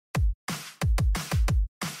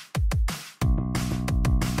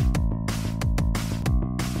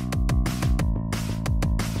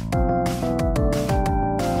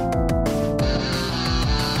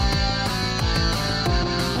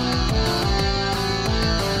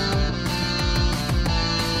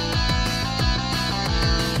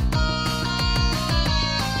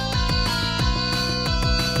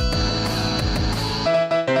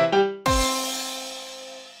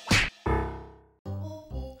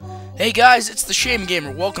Hey guys, it's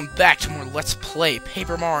TheShayminGamer. Welcome back to more Let's Play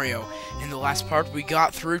Paper Mario. In the last part, we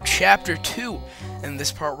got through Chapter 2. In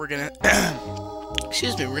this part, we're gonna...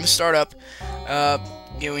 excuse me, we're gonna start up,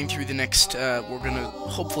 going through the next... we're gonna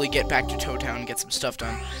hopefully get back to Toad Town and get some stuff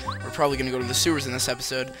done. We're probably gonna go to the sewers in this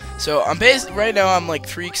episode. So, right now, I'm like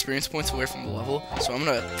 3 experience points away from the level. So I'm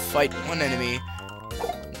gonna fight one enemy,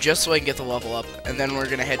 just so I can get the level up. And then we're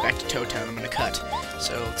gonna head back to Toad Town. I'm gonna cut.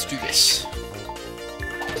 So, let's do this.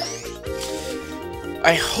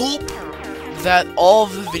 I hope that all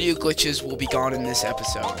of the video glitches will be gone in this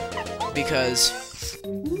episode, because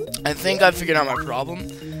I think I've figured out my problem.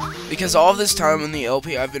 Because all of this time in the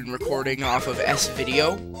LP I've been recording off of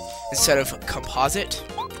S-Video instead of Composite,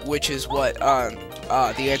 which is what the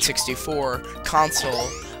N64 console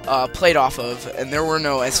played off of, and there were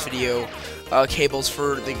no S-Video cables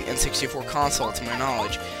for the N64 console, to my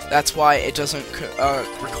knowledge. That's why it doesn't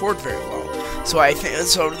record very well. So I think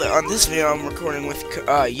on this video I'm recording with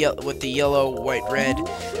the yellow, white, red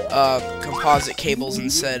composite cables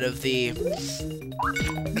instead of the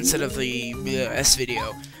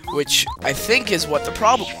S-Video, which I think is what the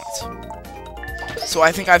problem was. So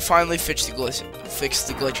I think I finally fixed the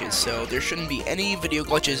glitches. So there shouldn't be any video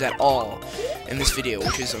glitches at all in this video,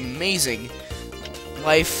 which is amazing.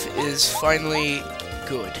 Life is finally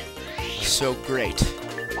good. So great.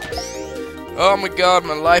 Oh my god,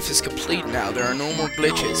 my life is complete now. There are no more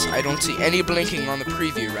glitches. I don't see any blinking on the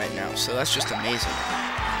preview right now, so that's just amazing.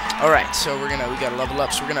 Alright, so we gotta level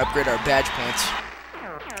up, so we're gonna upgrade our badge points.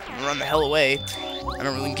 And run the hell away. I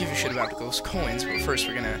don't really give a shit about those coins, but first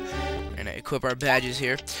we're gonna equip our badges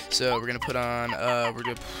here. So we're gonna put on I'm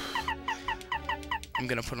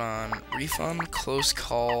gonna put on Refund, Close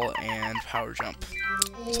Call, and Power Jump.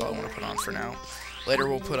 That's all I wanna put on for now. Later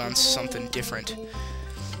we'll put on something different.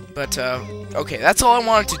 But, okay, that's all I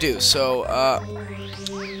wanted to do. So,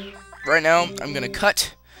 right now, I'm gonna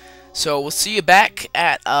cut. So, we'll see you back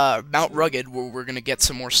at, Mount Rugged, where we're gonna get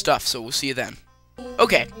some more stuff. So, we'll see you then.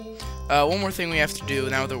 Okay, one more thing we have to do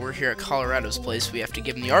now that we're here at Colorado's place. We have to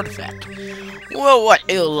give him the artifact. Well, what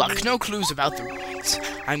ill luck. No clues about the ruins.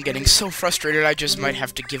 I'm getting so frustrated I just might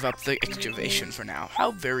have to give up the excavation for now.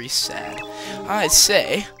 How very sad. I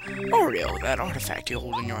say, Mario, that artifact you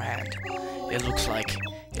hold in your hand. It looks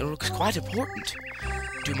quite important.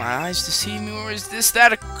 Do my eyes deceive me, or is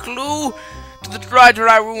that a clue to the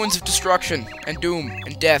dry ruins of destruction, and doom,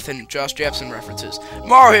 and death, and Josh Jepson references?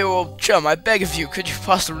 Mario, old chum, I beg of you, could you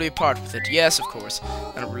possibly part with it? Yes, of course.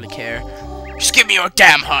 I don't really care. Just give me your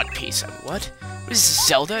damn heart piece. What? What is this,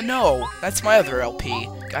 Zelda? No, that's my other LP.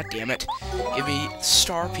 God damn it. Give me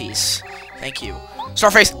Star Piece. Thank you.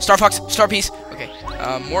 Starface, Star Fox, Star Piece. Okay,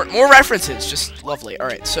 more references. Just lovely.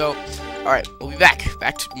 Alright, so... Alright, we'll be back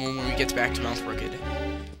to when we get back to Mount Rugged.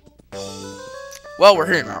 Well, we're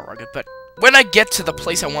here in Mount Rugged, but when I get to the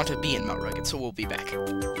place I want to be in Mount Rugged, so we'll be back.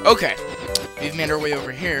 Okay, we've made our way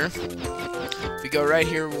over here. If we go right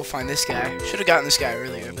here, we'll find this guy. Should have gotten this guy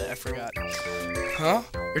earlier, but I forgot. Huh?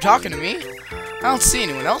 You're talking to me? I don't see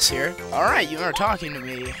anyone else here. Alright, you are talking to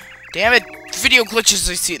me. Damn it! Video glitches,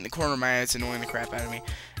 I see it in the corner of my eye. It's annoying the crap out of me.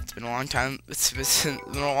 It's been a long time. It's been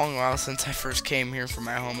a long while since I first came here from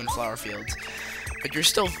my home in Flower Fields. But you're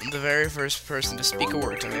still the very first person to speak a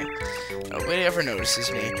word to me. Nobody ever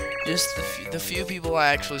notices me. Just the few people I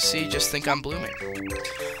actually see just think I'm blooming.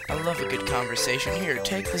 I love a good conversation. Here,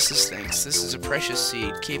 take this as thanks. This is a precious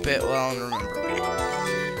seed. Keep it well and remember me.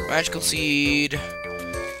 Magical seed.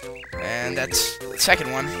 And that's the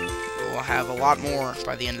second one. We'll have a lot more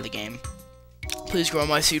by the end of the game. Please grow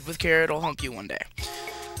my seed with care. It'll help you one day.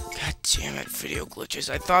 God damn it, video glitches.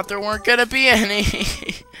 I thought there weren't gonna be any.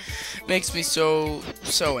 Makes me so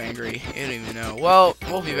angry. You don't even know. Well,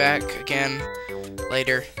 we'll be back again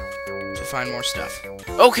later to find more stuff.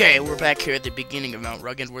 Okay, we're back here at the beginning of Mount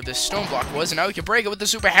Rugged where this stone block was, and now we can break it with the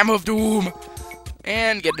Super Hammer of Doom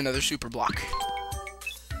and get another super block.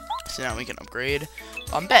 So now we can upgrade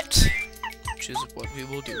Bombette, which is what we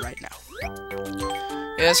will do right now.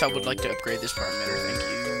 Yes, I would like to upgrade this parameter. Thank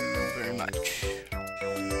you very much.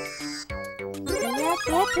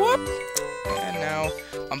 Whoop, whoop. And now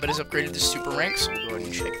Bombette is upgraded to super rank, so we'll go ahead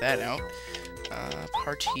and check that out.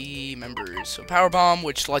 Party members. So Power Bomb,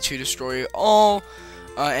 which lets you destroy all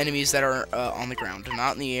enemies that are on the ground,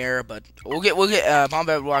 not in the air. But we'll get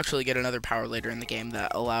Bombette will actually get another power later in the game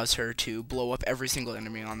that allows her to blow up every single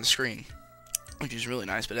enemy on the screen, which is really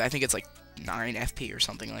nice. But I think it's like 9 FP or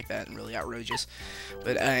something like that, and really outrageous.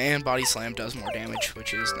 But and Body Slam does more damage,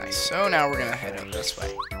 which is nice. So now we're gonna head up this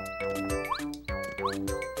way.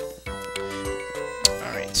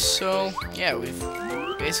 Alright, so yeah, we've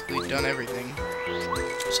basically done everything.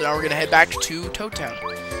 So now we're gonna head back to Toad Town.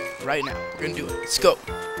 right now. We're gonna do it. Let's go.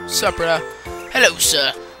 Sup, brother? Hello,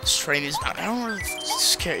 sir. This train is not. I don't really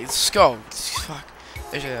scare. Let's go. Fuck.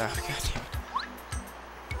 There's a. Goddamn.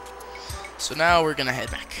 So now we're gonna head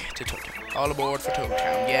back to Toad Town. All aboard for Toad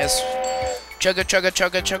Town. Yes. Chugga chugga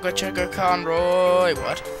chugga chugga chugga Conroy.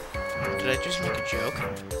 What? Did I just make a joke?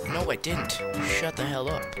 No, I didn't. Shut the hell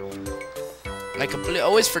up. And I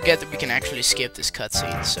always forget that we can actually skip this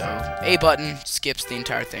cutscene. So A button skips the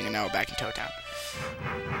entire thing, and now we're back in Toad Town.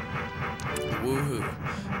 Woohoo!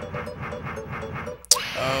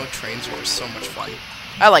 Oh, trains are so much fun.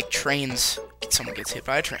 I like trains. Someone gets hit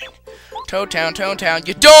by a train. Toad Town, Toad Town,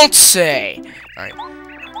 you don't say! Alright.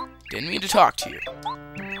 Didn't mean to talk to you.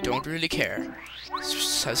 Don't really care.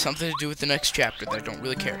 This has something to do with the next chapter that I don't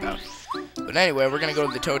really care about. But anyway, we're gonna go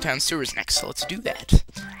to the Toad Town sewers next, so let's do that.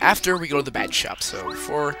 After we go to the bad shop. So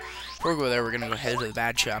before we go there, we're gonna go head to the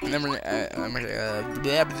bad shop, and then we're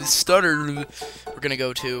gonna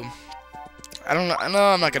go to. I don't know. No,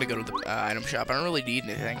 I'm not gonna go to the item shop. I don't really need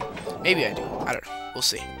anything. Maybe I do. I don't know. We'll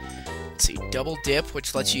see. Let's see. Double dip,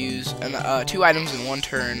 which lets you use 2 items in 1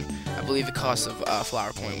 turn. I believe it costs a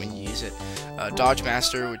flower point when you use it. Dodge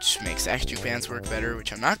Master, which makes extra pants work better,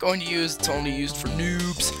 which I'm not going to use. It's only used for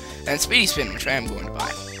noobs. And Speedy Spin, which I am going to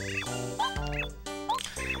buy.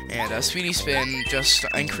 And Speedy Spin just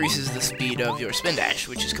increases the speed of your spin dash,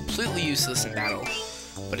 which is completely useless in battle.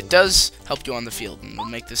 But it does help you on the field, and will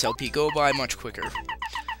make this LP go by much quicker.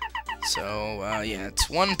 So, yeah, it's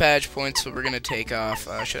 1 badge point, so we're gonna take off,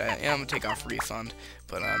 yeah, I'm gonna take off Refund,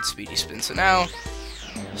 but on Speedy Spin. So now,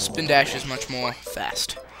 Spin Dash is much more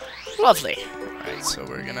fast. Lovely. Alright, so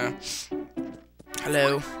we're gonna,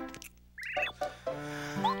 hello.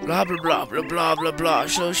 Blah, blah, blah, blah, blah, blah, blah.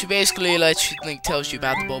 So she basically tells you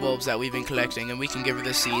about the bulbs that we've been collecting, and we can give her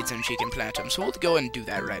the seeds, and she can plant them. So we'll go ahead and do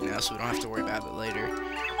that right now, so we don't have to worry about it later.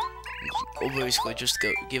 We'll basically just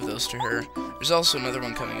give those to her. There's also another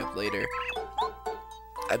one coming up later.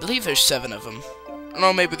 I believe there's 7 of them.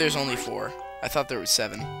 No, maybe there's only 4. I thought there was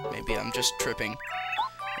 7. Maybe I'm just tripping.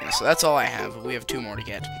 Yeah, so that's all I have, but we have 2 more to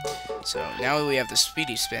get. So now we have the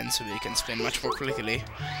Speedy Spin, so we can spin much more quickly.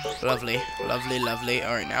 Lovely, lovely, lovely.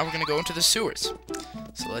 Alright, now we're gonna go into the sewers.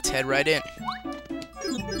 So let's head right in.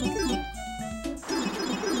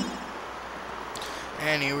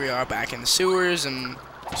 And here we are back in the sewers, and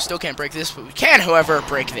still can't break this, but we can, however,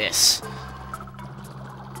 break this.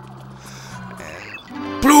 And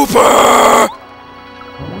blooper!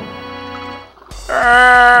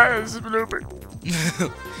 Ah, it's a blooper.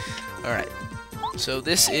 Alright. So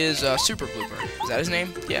this is Super Blooper. Is that his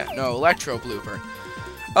name? Yeah, no, Electro Blooper.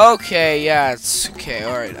 Okay, yeah, it's okay,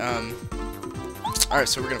 alright, alright,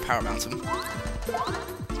 so we're gonna power bounce him.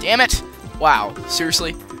 Damn it! Wow,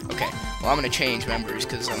 seriously? Okay. Well, I'm gonna change members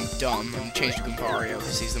because I'm dumb. I'm gonna change to Goompario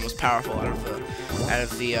because he's the most powerful out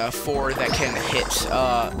of the 4 that can hit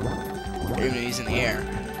enemies in the air.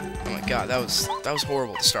 Oh my god, that was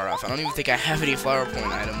horrible to start off. I don't even think I have any flower point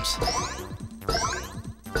items.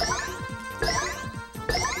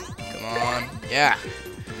 Come on, yeah,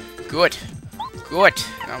 good, good.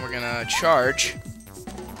 Now we're gonna charge.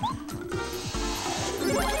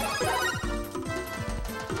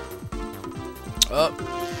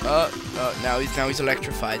 Now he's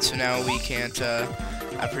electrified, so now we can't,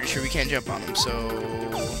 I'm pretty sure we can't jump on him, so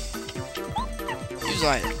use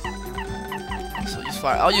lightning. So use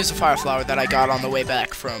fire. I'll use the fire flower that I got on the way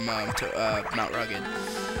back from, Mount Rugged.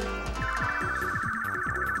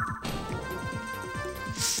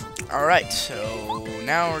 Alright, so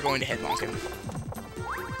now we're going to headbonk him.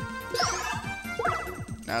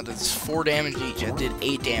 Now that's 4 damage each. I did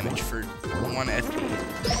 8 damage for 1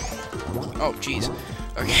 FP. Oh, jeez.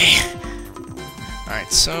 Okay.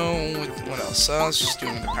 Alright, so what else? Let's just do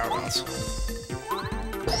another power bounce.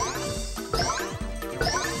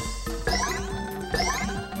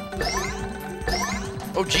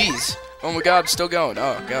 Oh, jeez. Oh my god, I'm still going.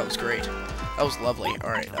 Oh, god, that was great. That was lovely.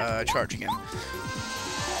 Alright, charge again.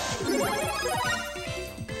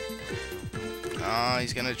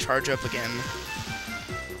 He's gonna charge up again.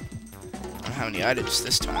 I don't have any items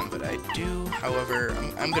this time, but I do. However,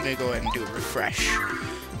 I'm gonna go ahead and do a refresh.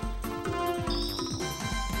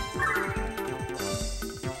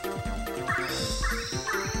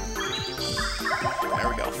 There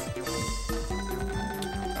we go.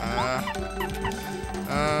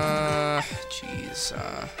 Jeez.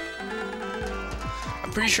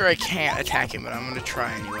 I'm pretty sure I can't attack him, but I'm gonna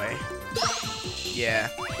try anyway. Yeah.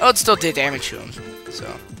 Oh, it still did damage to him. So.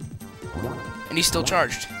 And he's still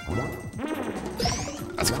charged.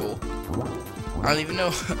 That's cool. I don't even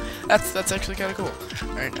know. that's actually kind of cool.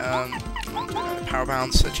 Alright, power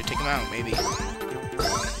bounce. That should take him out, maybe.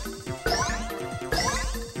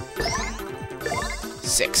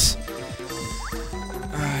 6.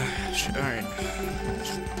 Alright.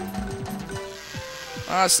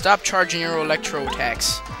 Stop charging your electro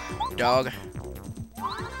attacks, dog.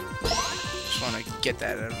 Just want to get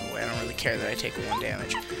that out of the way. I don't really care that I take 1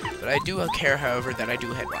 damage. But I do care, however, that I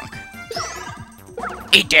do headlock.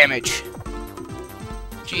 8 damage!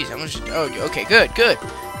 Jeez, how much? Oh, okay, good. Get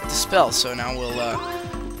the spell, so now we'll,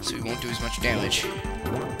 so we won't do as much damage.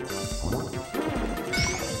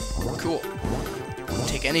 Cool. Won't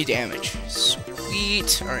take any damage.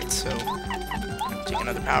 Sweet! Alright, so, take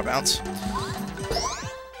another power bounce.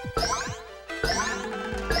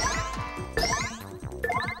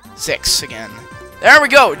 Six again. There we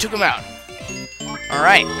go! We took him out.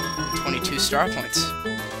 Alright. 22 star points.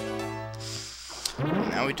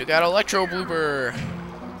 Now we took out Electro Blooper.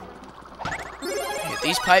 Hit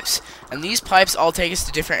these pipes. And these pipes all take us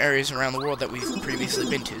to different areas around the world that we've previously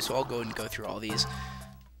been to. So I'll go and go through all these.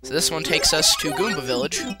 So this one takes us to Goomba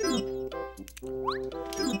Village.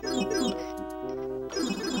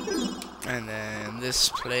 And then this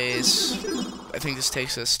place... I think this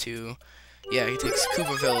takes us to... Yeah, it takes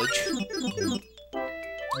Koopa Village.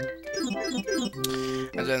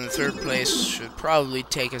 And then the third place should probably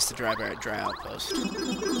take us to Dry Outpost.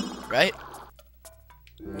 Right?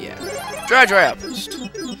 Yeah. Dry Outpost.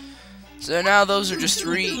 So now those are just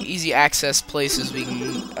 3 easy access places we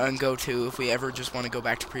can go to if we ever just want to go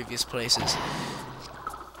back to previous places.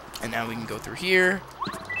 And now we can go through here.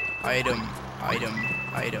 Item.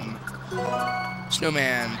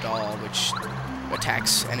 Snowman doll, which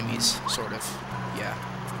attacks enemies, sort of. Yeah.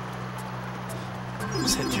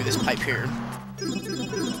 Let's head through this pipe here.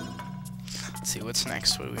 Let's see, what's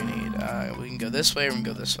next? What do we need? We can go this way, or we can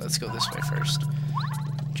go this way. Let's go this way first.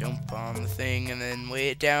 Jump on the thing, and then weigh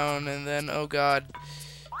it down, and then, oh god.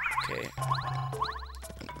 Okay.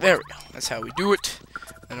 There we go. That's how we do it.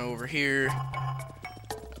 Then over here,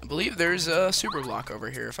 I believe there's a super block over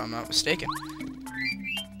here, if I'm not mistaken.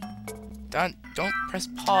 Don't press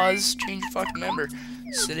pause. Change your fucking number,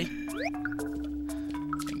 city.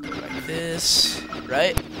 Go like this.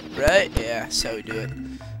 Right? Yeah, that's how we do it.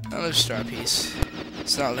 Another star piece.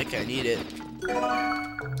 It's not like I need it.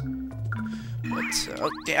 But,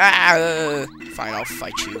 okay. Fine, I'll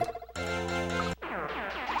fight you.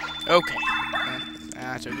 Okay.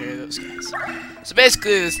 I took care of those guys. So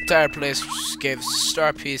basically, this entire place just gave us a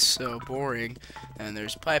star piece, so boring. And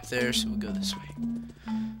there's a pipe there, so we'll go this way.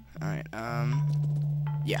 Alright,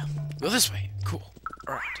 yeah. Go this way. Cool.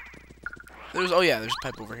 Alright. Oh yeah, there's a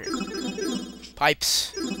pipe over here.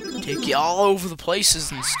 Pipes take you all over the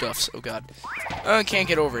places and stuff, so god. Can't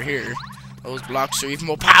get over here. Those blocks are even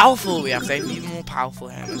more powerful. We have to have even more powerful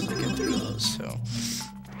hammers to get through those, so.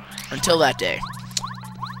 Until that day.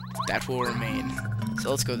 That will remain. So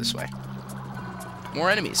let's go this way. More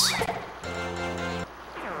enemies. I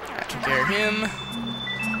took care of him.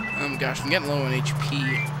 Oh my gosh, I'm getting low on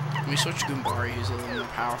HP. Let me switch to Goombari, who's a little more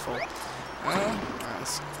powerful. I'm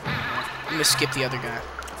gonna skip the other guy.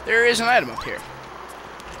 There is an item up here.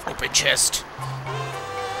 Open chest.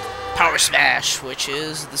 Power Smash, which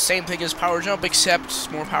is the same thing as Power Jump, except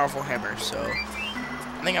more powerful hammer. So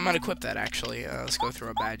I think I might equip that actually. Let's go through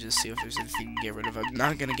our badges, see if there's anything to get rid of. I'm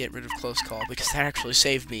not gonna get rid of Close Call because that actually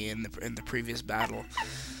saved me in the previous battle.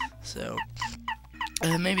 So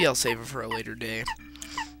maybe I'll save it for a later day.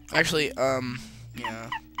 Actually, yeah.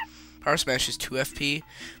 Power Smash is 2 FP.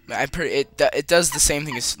 It does the same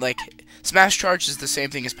thing as, like, Smash Charge is the same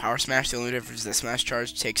thing as Power Smash. The only difference is that Smash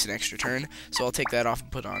Charge takes an extra turn. So I'll take that off and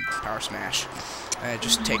put on Power Smash. And it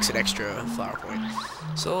just takes an extra flower point.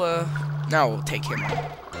 So, now we'll take him on.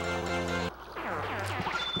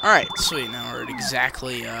 Alright, sweet. Now we're at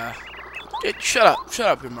exactly, shut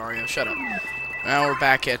up, good Mario, shut up. Now we're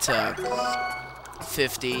back at,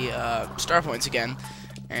 50, star points again.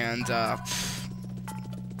 And,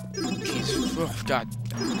 jeez, oh god,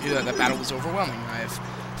 that battle was overwhelming. I have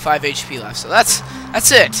 5 HP left, so that's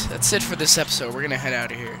it. That's it for this episode. We're gonna head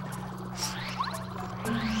out of here.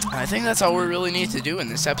 I think that's all we really need to do in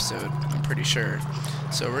this episode. I'm pretty sure.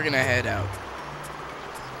 So we're gonna head out.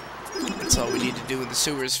 That's all we need to do in the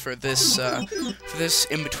sewers for this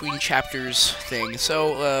in between chapters thing.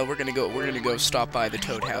 So we're gonna go stop by the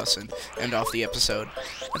Toad House and end off the episode.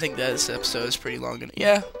 I think this episode is pretty long.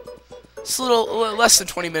 Yeah. It's a little less than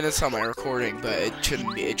 20 minutes on my recording, but it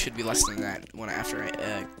shouldn't be. It should be less than that when after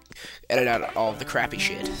I edit out all of the crappy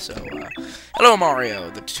shit. So, hello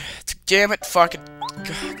Mario. Damn it, fucking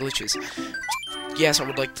glitches. Yes, I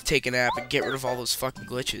would like to take a nap and get rid of all those fucking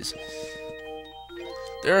glitches.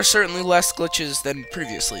 There are certainly less glitches than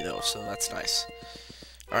previously, though, so that's nice.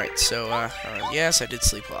 Alright, so, yes, I did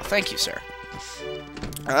sleep well. Thank you, sir.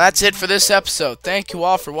 Now, that's it for this episode. Thank you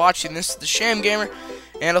all for watching. This is TheShayminGamer,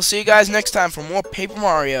 and I'll see you guys next time for more Paper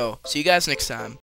Mario. See you guys next time.